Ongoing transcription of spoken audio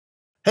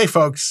Hey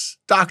folks,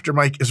 Dr.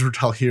 Mike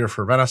Israel here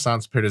for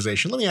Renaissance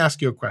Periodization. Let me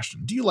ask you a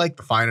question. Do you like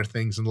the finer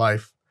things in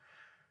life?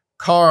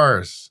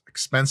 Cars,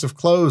 expensive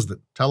clothes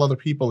that tell other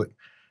people that,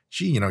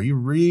 gee, you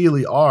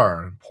really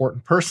are an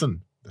important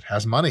person that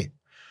has money.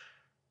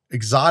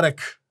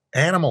 Exotic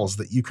animals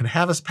that you can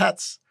have as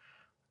pets.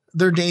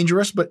 They're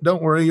dangerous, but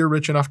don't worry, you're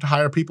rich enough to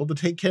hire people to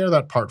take care of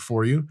that part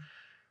for you.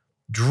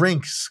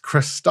 Drinks,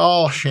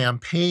 Cristal,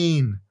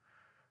 champagne,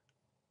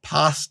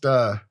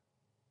 pasta,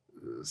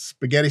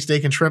 spaghetti,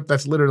 steak, and shrimp.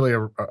 That's literally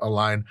a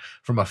line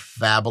from a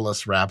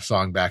fabulous rap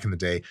song back in the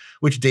day,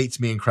 which dates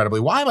me incredibly.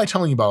 Why am I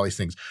telling you about all these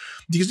things?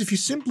 Because if you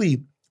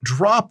simply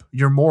drop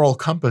your moral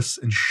compass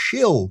and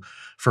shill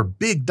for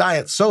big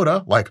diet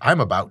soda, like I'm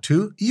about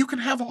to, you can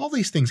have all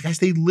these things. Guys,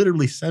 they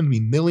literally send me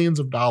millions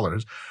of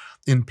dollars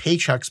in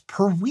paychecks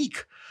per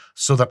week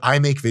so that I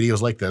make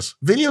videos like this.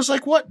 Videos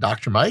like what,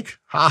 Dr. Mike?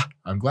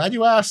 I'm glad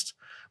you asked.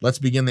 Let's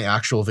begin the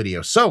actual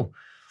video. So,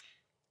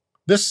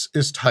 this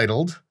is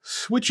titled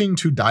Switching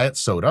to Diet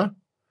Soda,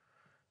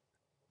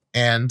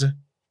 and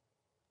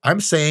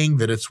I'm saying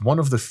that it's one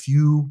of the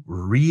few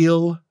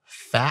real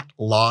fat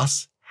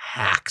loss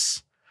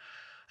hacks.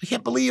 I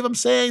can't believe I'm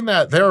saying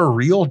that. There are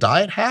real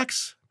diet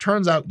hacks?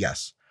 Turns out,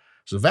 yes.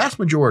 So the vast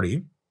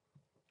majority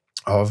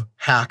of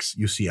hacks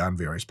you see on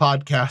various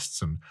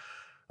podcasts and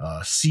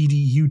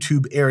CD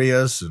YouTube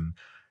areas and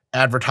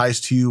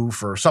advertised to you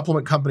for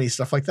supplement companies,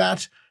 stuff like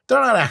that, they're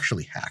not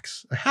actually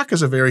hacks. A hack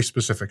is a very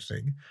specific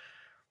thing.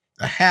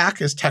 A hack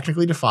is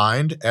technically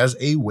defined as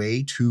a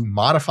way to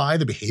modify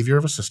the behavior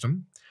of a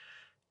system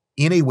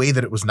in a way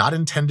that it was not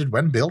intended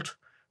when built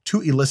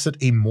to elicit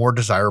a more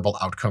desirable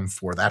outcome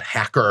for that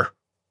hacker.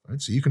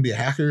 Right? So you can be a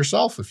hacker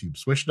yourself if you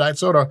switch to diet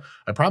soda.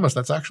 I promise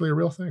that's actually a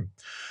real thing.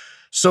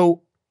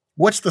 So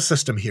what's the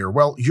system here?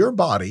 Well, your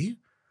body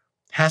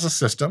has a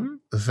system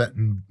that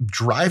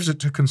drives it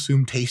to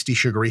consume tasty,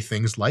 sugary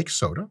things like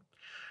soda,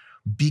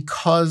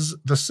 because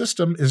the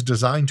system is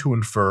designed to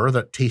infer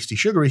that tasty,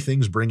 sugary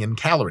things bring in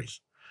calories.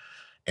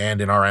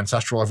 And in our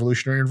ancestral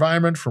evolutionary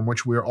environment from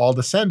which we're all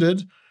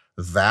descended,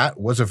 that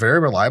was a very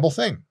reliable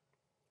thing.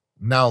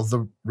 Now,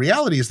 the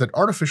reality is that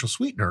artificial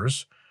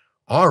sweeteners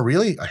are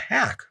really a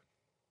hack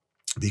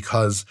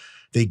because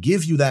they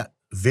give you that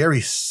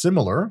very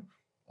similar,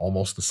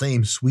 almost the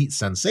same sweet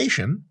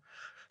sensation,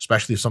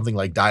 especially if something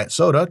like diet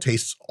soda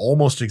tastes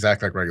almost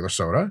exactly like regular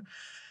soda,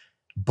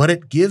 but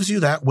it gives you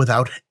that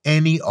without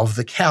any of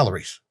the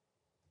calories,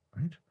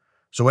 right?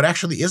 So it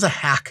actually is a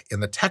hack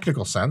in the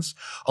technical sense.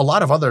 A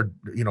lot of other,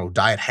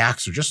 diet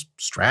hacks are just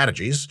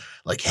strategies,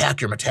 like hack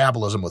your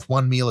metabolism with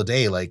one meal a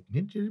day. Like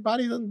your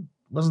body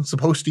wasn't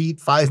supposed to eat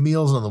 5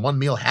 meals, and the one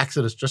meal hacks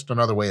it. It's just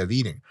another way of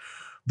eating.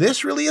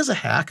 This really is a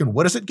hack, and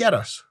what does it get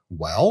us?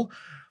 Well,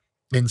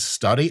 in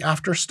study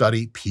after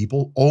study,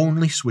 people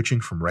only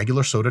switching from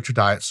regular soda to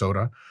diet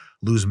soda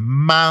lose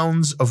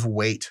mounds of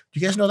weight. Do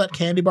you guys know that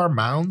candy bar,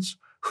 Mounds?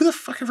 Who the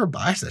fuck ever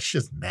buys that?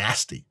 Shit's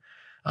nasty.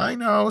 I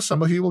know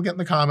some of you will get in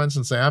the comments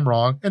and say I'm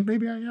wrong, and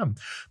maybe I am.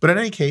 But in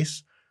any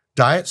case,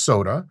 diet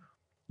soda,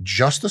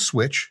 just the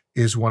switch,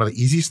 is one of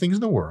the easiest things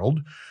in the world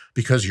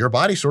because your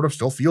body sort of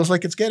still feels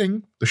like it's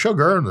getting the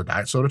sugar and the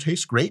diet soda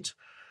tastes great.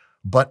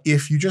 But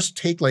if you just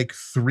take like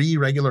 3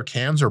 regular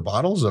cans or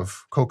bottles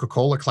of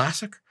Coca-Cola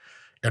Classic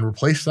and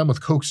replace them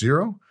with Coke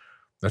Zero,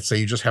 let's say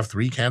you just have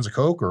 3 cans of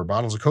Coke or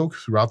bottles of Coke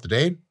throughout the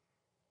day,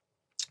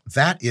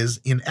 that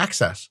is in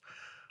excess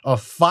of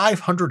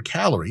 500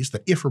 calories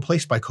that, if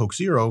replaced by Coke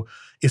Zero,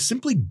 is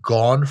simply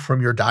gone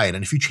from your diet.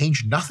 And if you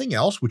change nothing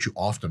else, which you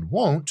often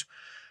won't,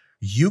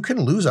 you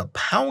can lose a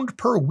pound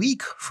per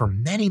week for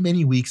many,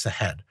 many weeks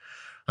ahead.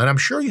 And I'm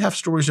sure you have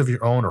stories of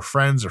your own or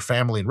friends or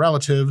family and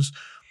relatives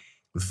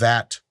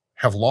that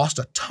have lost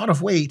a ton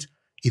of weight,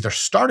 either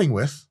starting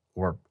with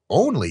or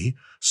only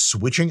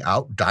switching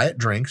out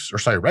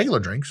regular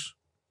drinks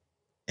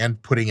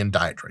and putting in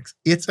diet drinks.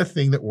 It's a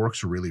thing that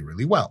works really,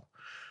 really well.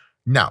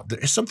 Now, there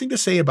is something to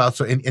say about,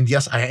 and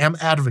yes, I am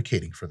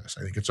advocating for this.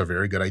 I think it's a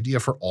very good idea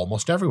for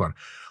almost everyone.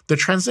 The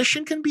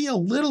transition can be a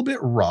little bit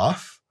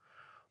rough.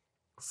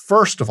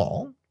 First of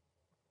all,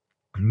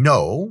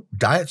 no,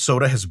 diet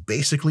soda has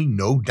basically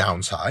no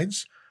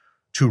downsides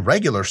to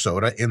regular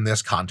soda in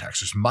this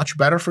context. It's much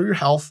better for your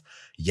health.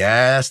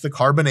 Yes, the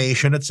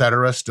carbonation,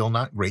 etc., is still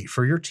not great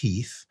for your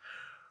teeth.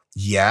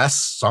 Yes,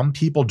 some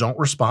people don't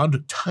respond. A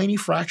tiny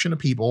fraction of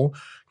people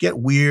get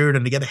weird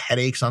and they get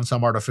headaches on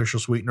some artificial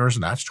sweeteners,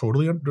 and that's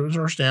totally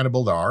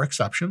understandable. There are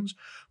exceptions,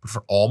 but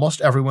for almost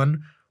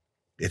everyone,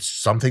 it's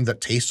something that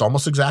tastes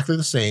almost exactly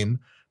the same,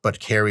 but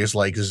carries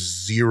like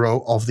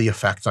 0 of the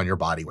effects on your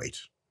body weight.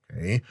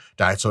 Okay?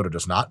 Diet soda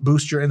does not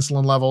boost your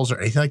insulin levels or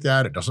anything like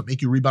that. It doesn't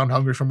make you rebound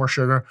hungry for more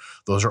sugar.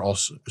 Those are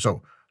also,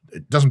 so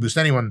it doesn't boost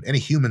any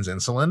human's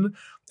insulin.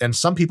 And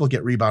some people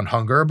get rebound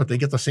hunger, but they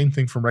get the same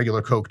thing from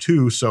regular Coke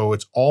too. So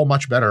it's all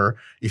much better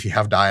if you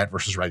have diet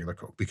versus regular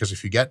Coke. Because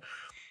if you get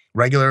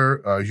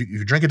regular,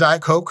 you drink a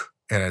Diet Coke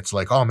and it's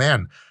like, oh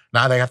man,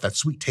 now they got that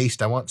sweet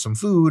taste. I want some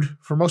food.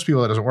 For most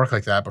people, it doesn't work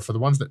like that. But for the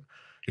ones that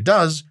it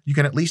does, you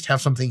can at least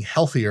have something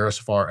healthier as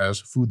far as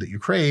food that you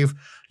crave.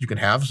 You can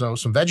have some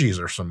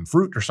veggies or some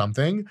fruit or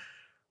something.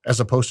 as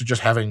opposed to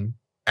just having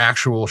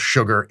actual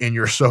sugar in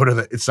your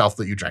soda itself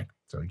that you drink.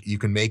 So you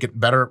can make it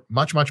better,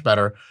 much, much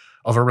better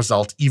of a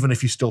result, even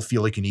if you still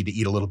feel like you need to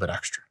eat a little bit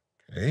extra.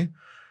 Okay.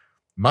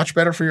 Much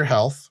better for your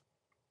health.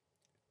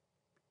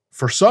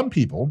 For some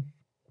people,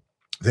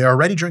 they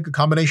already drink a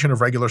combination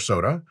of regular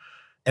soda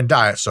and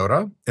diet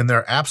soda, and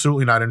they're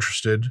absolutely not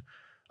interested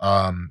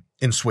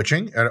in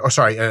switching.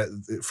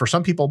 For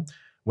some people,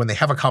 when they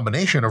have a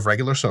combination of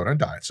regular soda and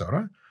diet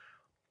soda,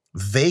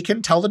 they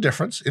can tell the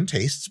difference in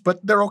tastes,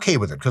 but they're okay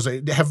with it because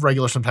they have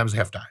regular, sometimes they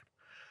have diet.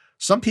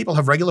 Some people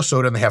have regular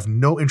soda and they have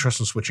no interest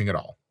in switching at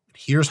all.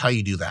 Here's how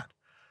you do that.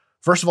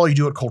 First of all, you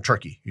do it cold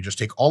turkey. You just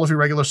take all of your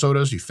regular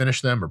sodas, you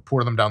finish them or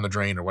pour them down the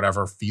drain or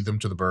whatever, feed them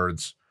to the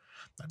birds.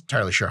 Not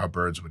entirely sure how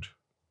birds would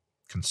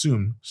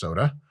consume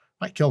soda.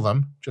 Might kill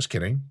them. Just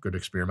kidding. Good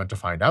experiment to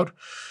find out.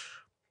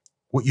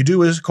 What you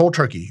do is cold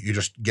turkey. You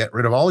just get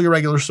rid of all your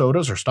regular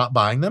sodas or stop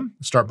buying them.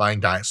 Start buying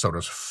diet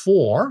sodas.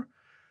 For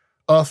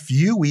a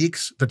few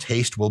weeks, the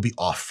taste will be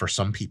off for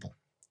some people.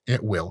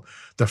 It will.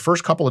 The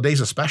first couple of days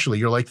especially,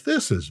 you're like,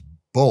 this is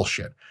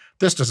bullshit.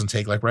 This doesn't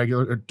taste like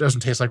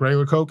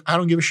regular Coke. I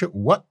don't give a shit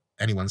what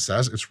anyone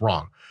says. It's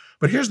wrong.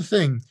 But here's the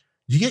thing.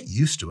 You get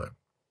used to it.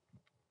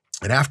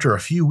 And after a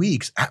few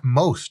weeks, at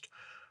most,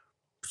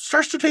 it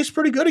starts to taste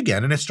pretty good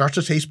again. And it starts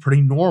to taste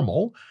pretty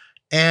normal.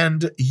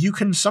 And you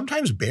can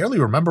sometimes barely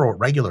remember what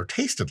regular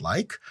tasted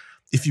like.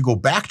 If you go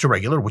back to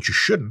regular, which you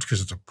shouldn't,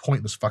 because it's a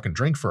pointless fucking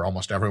drink for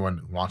almost everyone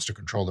who wants to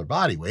control their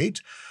body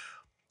weight,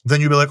 then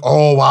you'll be like,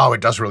 oh, wow,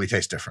 it does really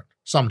taste different.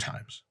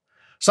 Sometimes.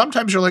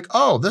 Sometimes you're like,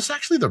 oh,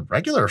 the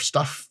regular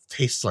stuff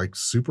tastes like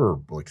super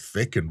like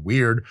thick and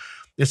weird.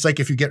 It's like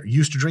if you get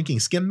used to drinking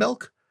skim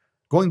milk,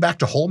 going back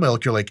to whole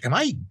milk, you're like,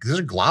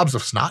 there's globs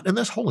of snot in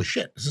this? Holy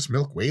shit. Does this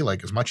milk weigh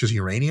like as much as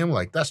uranium?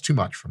 Like, that's too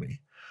much for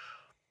me.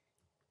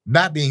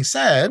 That being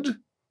said,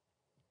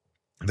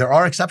 there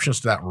are exceptions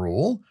to that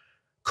rule.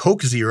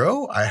 Coke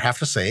Zero, I have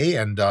to say,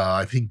 and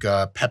I think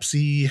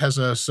Pepsi has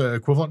a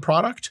equivalent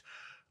product,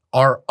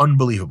 are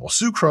unbelievable.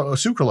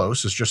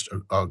 Sucralose is just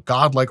a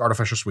godlike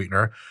artificial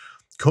sweetener.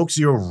 Coke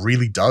Zero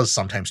really does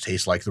sometimes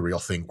taste like the real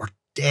thing. We're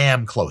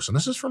damn close. And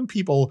this is from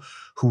people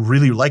who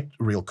really like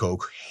real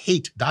Coke,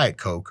 hate Diet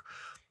Coke.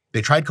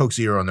 They tried Coke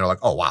Zero and they're like,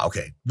 oh, wow,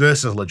 okay,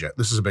 this is legit.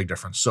 This is a big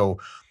difference. So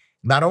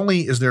not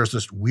only is there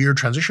this weird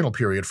transitional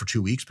period for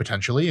 2 weeks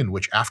potentially, in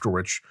which after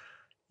which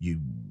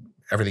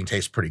everything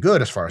tastes pretty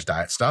good as far as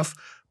diet stuff,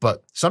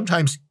 but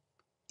sometimes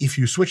if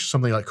you switch to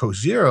something like Coke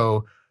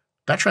Zero,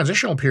 that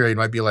transitional period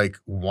might be like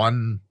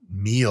one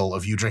meal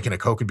of you drinking a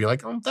Coke and be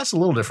like, oh, that's a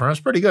little different. That's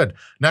pretty good.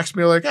 Next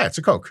meal, like, yeah, it's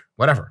a Coke,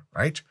 whatever,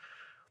 right?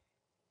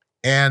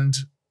 And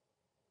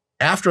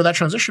after that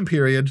transition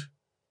period,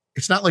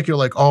 it's not like you're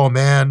like, oh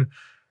man,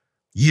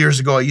 years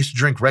ago I used to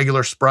drink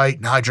regular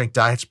Sprite. Now I drink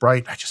Diet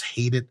Sprite. I just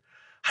hate it.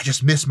 I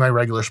just miss my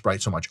regular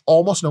Sprite so much.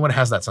 Almost no one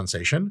has that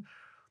sensation.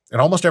 And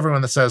almost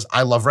everyone that says,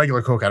 I love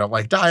regular Coke, I don't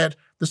like diet,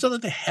 this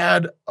doesn't they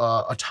had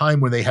a time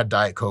when they had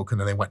Diet Coke and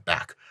then they went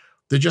back.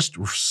 They just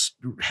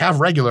have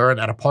regular, and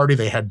at a party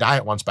they had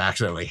diet once by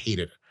accident and they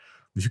hated it.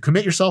 If you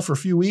commit yourself for a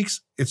few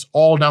weeks, it's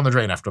all down the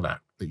drain after that.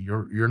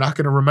 You're not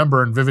going to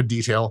remember in vivid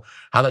detail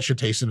how that should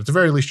taste, and at the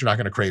very least, you're not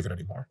going to crave it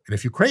anymore. And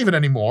if you crave it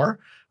anymore,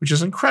 which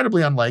is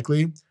incredibly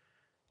unlikely,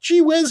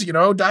 gee whiz,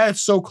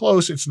 diet's so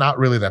close, it's not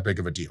really that big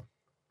of a deal.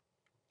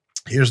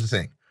 Here's the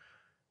thing.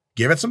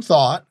 Give it some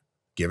thought.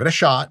 Give it a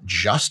shot.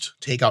 Just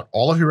take out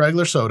all of your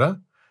regular soda,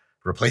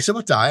 replace it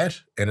with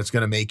diet, and it's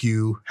going to make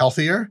you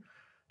healthier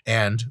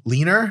and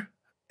leaner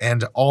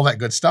and all that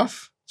good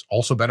stuff. It's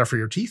also better for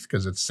your teeth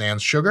because it's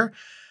sans sugar.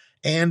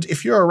 And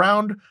if you're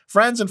around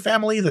friends and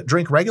family that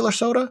drink regular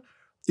soda,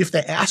 if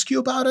they ask you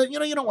about it,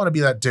 you don't want to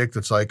be that dick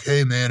that's like,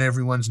 hey man,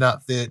 everyone's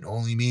not fit,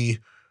 only me.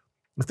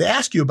 If they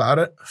ask you about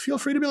it, feel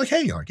free to be like,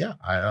 hey, yeah,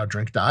 I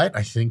drink diet.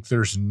 I think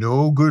there's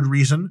no good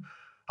reason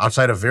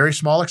outside of very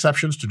small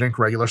exceptions to drink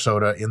regular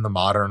soda in the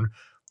modern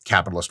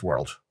capitalist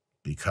world.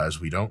 Because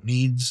we don't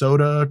need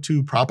soda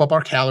to prop up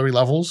our calorie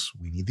levels.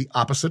 We need the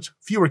opposite,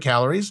 fewer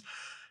calories.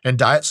 And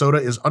diet soda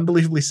is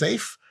unbelievably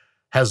safe,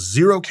 has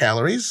 0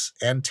 calories,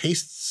 and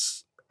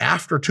tastes,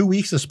 after 2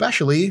 weeks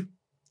especially,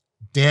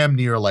 damn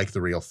near like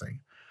the real thing.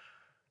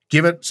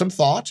 Give it some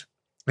thought.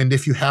 And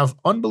if you have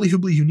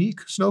unbelievably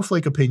unique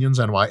snowflake opinions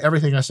on why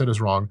everything I said is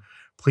wrong,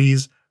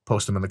 please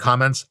post them in the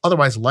comments.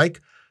 Otherwise,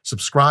 like,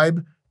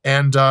 subscribe.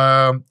 And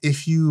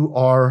if you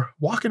are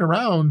walking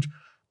around,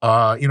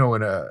 in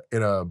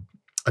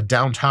a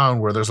downtown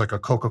where there's like a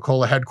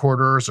Coca-Cola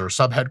headquarters or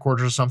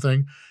sub-headquarters or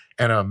something,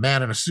 and a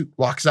man in a suit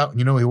walks out and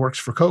he works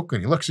for Coke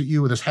and he looks at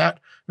you with his hat,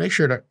 make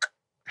sure to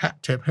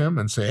hat tip him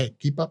and say, hey,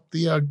 keep up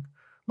the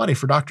money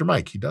for Dr.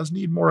 Mike. He does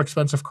need more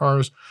expensive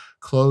cars,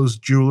 clothes,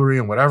 jewelry,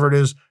 and whatever it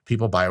is.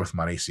 People buy it with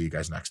money. See you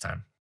guys next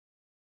time.